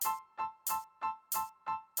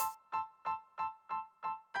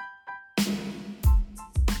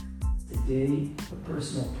today a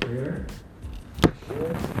personal prayer.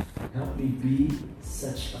 Lord, help me be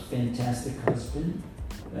such a fantastic husband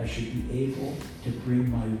that I should be able to bring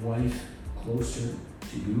my wife closer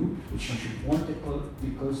to you, that she should want to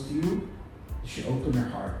be close to you. She should open her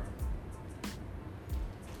heart.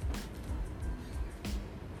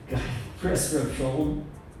 God pressed Rav Shalom,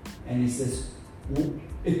 and he says,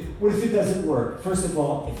 what if it doesn't work? First of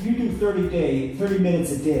all, if you do 30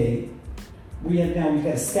 minutes a day, we've got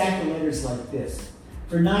a stack of letters like this.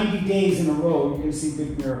 For 90 days in a row, you're going to see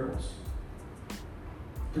big miracles.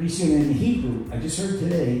 Pretty soon in Hebrew, I just heard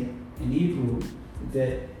today in Hebrew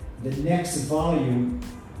that the next volume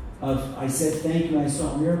of I Said Thank You and I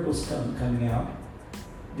Saw Miracles coming out,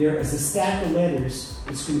 there is a stack of letters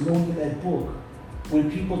that's going to go into that book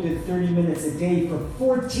when people did 30 minutes a day for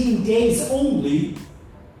 14 days only,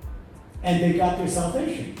 and they got their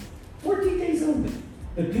salvation. 14 days only.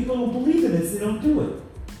 But people don't believe in this, they don't do it.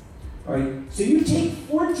 All right, so you take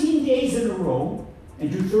 14 days in a row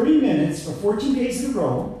and do 30 minutes for 14 days in a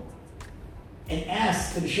row and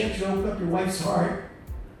ask that Hashem should open up your wife's heart.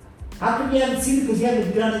 How come you haven't seen it? Because you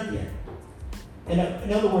haven't done it yet. And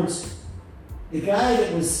in other words, the guy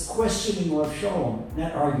that was questioning Rav Shalom,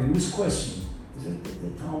 not arguing, he was questioning. It was the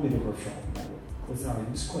Talmud of Rav Shalom.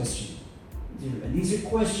 He was questioning. And these are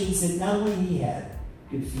questions that not only he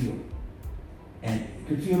could feel, and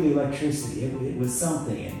could feel the electricity. It was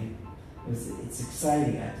something, and it's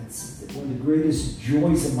exciting. It's one of the greatest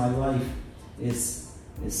joys of my life is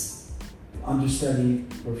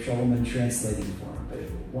understudying Rav Shalom and translating for him. But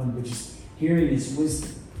one which is hearing his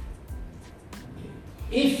wisdom. Okay.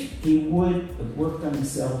 If he would have worked on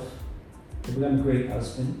himself to become a great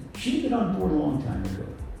husband, she'd have been on board a long time ago.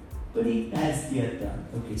 But he hasn't yet done.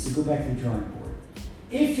 Okay, so go back to the drawing board.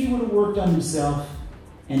 If he would have worked on himself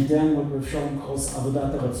and done what Rav Shalom calls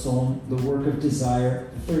Avodat HaRatzon, the work of desire,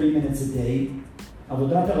 30 minutes a day.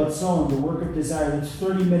 Avodat HaRatzon, the work of desire, that's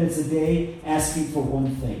 30 minutes a day asking for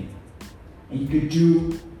one thing. And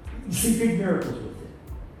you see big miracles with it.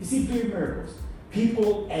 You see big miracles.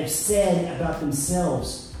 People have said about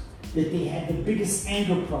themselves that they had the biggest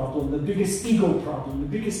anger problem, the biggest ego problem, the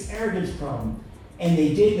biggest arrogance problem. And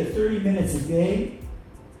they did the 30 minutes a day.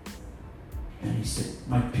 And he said,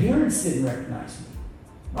 my parents didn't recognize me.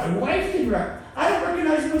 My wife didn't recognize me. I don't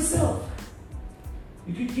recognize myself.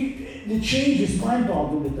 The change is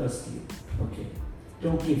mind-boggling what it does to you. Okay,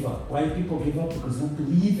 don't give up. Why do people give up? Because they don't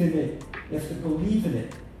believe in it. You have to believe in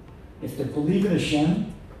it. You have to believe in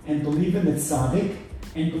Hashem, and believe in the tzaddik,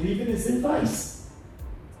 and believe in his advice.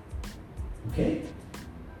 Okay?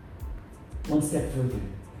 One step further.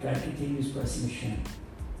 God continues pressing Hashem.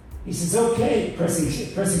 He says, okay, pressing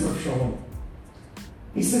Rav Shalom.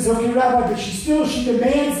 He says, okay, Rabbi, but she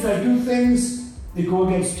demands that I do things that go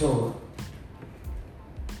against Torah.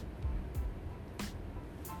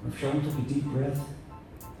 Rav Shalom took a deep breath,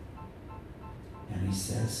 and he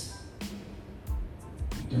says,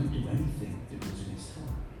 you don't do anything that goes against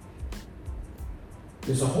Torah.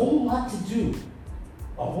 There's a whole lot to do,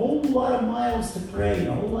 a whole lot of miles to pray,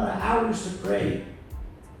 a whole lot of hours to pray.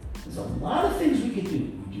 There's a lot of things we could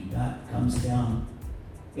do. We do not. It comes down.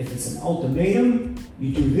 If it's an ultimatum,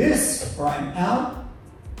 you do this or I'm out.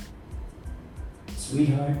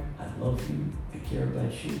 Sweetheart, I love you. I care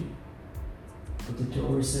about you. But the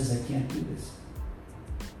Torah says I can't do this.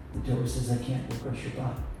 The Torah says I can't work on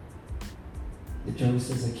Shabbat. The Torah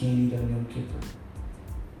says I can't eat on Yom Kippur.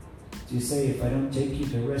 So you say, if I don't take you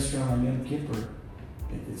to a restaurant on Yom Kippur,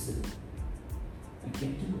 I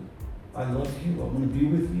can't do it. I love you. I want to be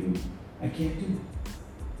with you. I can't do it.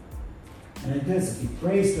 And it does. If he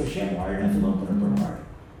prays to Hashem hard enough, he'll open up her heart.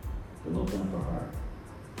 He'll open up her heart.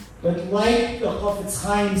 But like the Chafetz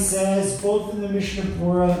Chaim says, both in the Mishnah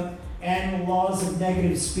Berurah and the laws of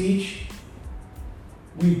negative speech,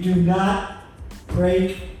 we do not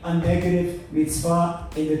break a negative mitzvah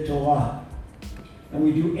in the Torah. And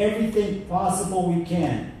we do everything possible we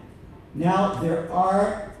can. Now, there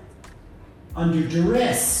are, under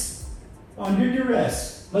duress,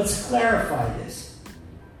 let's clarify this.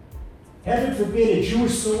 Heaven forbid a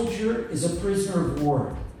Jewish soldier is a prisoner of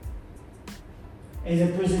war. In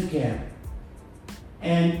a prison camp.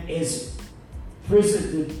 And as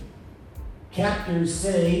the captors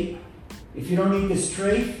say, if you don't eat this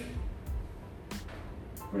treif,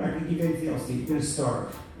 we're not going to give you anything else to eat. You're going to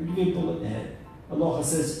starve. We're going to give you a bullet in the head. Allah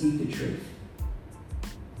says, eat the treif.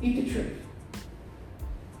 Eat the treif.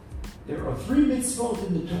 There are 3 mitzvot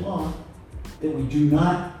in the Torah that we do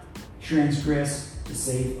not transgress to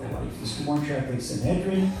save a life. This Gemara translates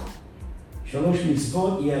Sanhedrin. Shalosh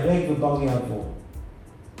mitzvot yareg v'bal yavor.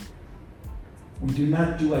 We do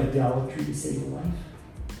not do idolatry to save a life.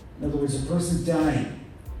 In other words, a person's dying,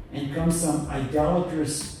 and comes some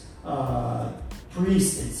idolatrous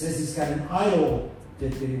priest and says he's got an idol,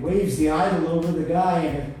 that he waves the idol over the guy,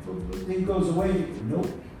 and if the thing goes away, nope,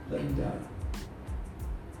 let him die.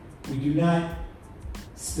 We do not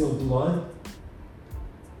spill blood.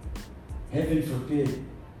 Heaven forbid.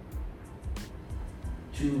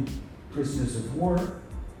 2 prisoners of war,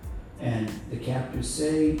 and the captors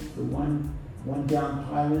say, the one down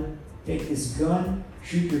pilot, take this gun,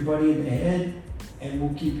 shoot your buddy in the head, and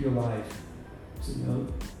we'll keep you alive. So no,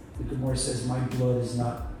 the Gemara says, my blood is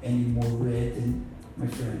not any more red than my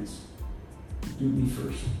friends. Do me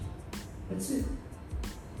first. That's it.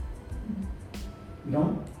 We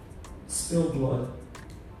don't spill blood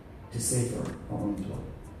to save our own blood.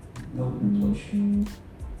 No bloodshed.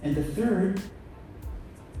 And the third,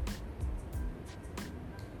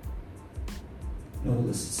 no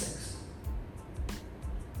illicit sex.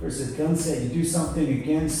 First, as Gun said, you do something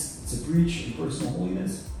against, it's a breach in personal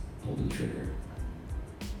holiness, pull the trigger.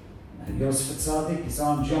 And Yosef Tzaddik, he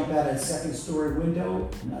saw him jump out a 2nd-story window,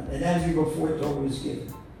 and as you before Torah was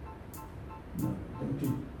given. No, don't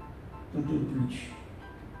do a breach.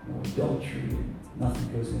 No adultery, and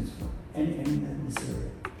nothing goes against any in this area.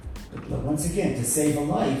 But once again, to save a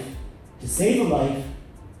life,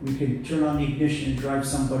 we can turn on the ignition and drive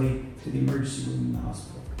somebody to the emergency room in the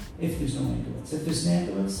hospital. If there's no ambulance. If there's an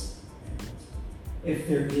ambulance. If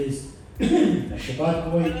there is a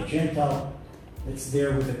Shabbat Goy, a Gentile, that's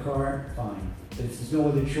there with a car, fine. But if there's no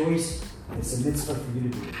other choice, it's a mitzvah for you to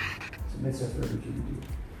do it. It's a mitzvah for everybody to do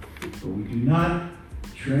it. But we do not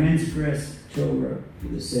transgress Torah for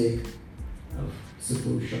the sake of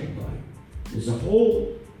supposed shalom bayit. There's a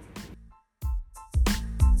whole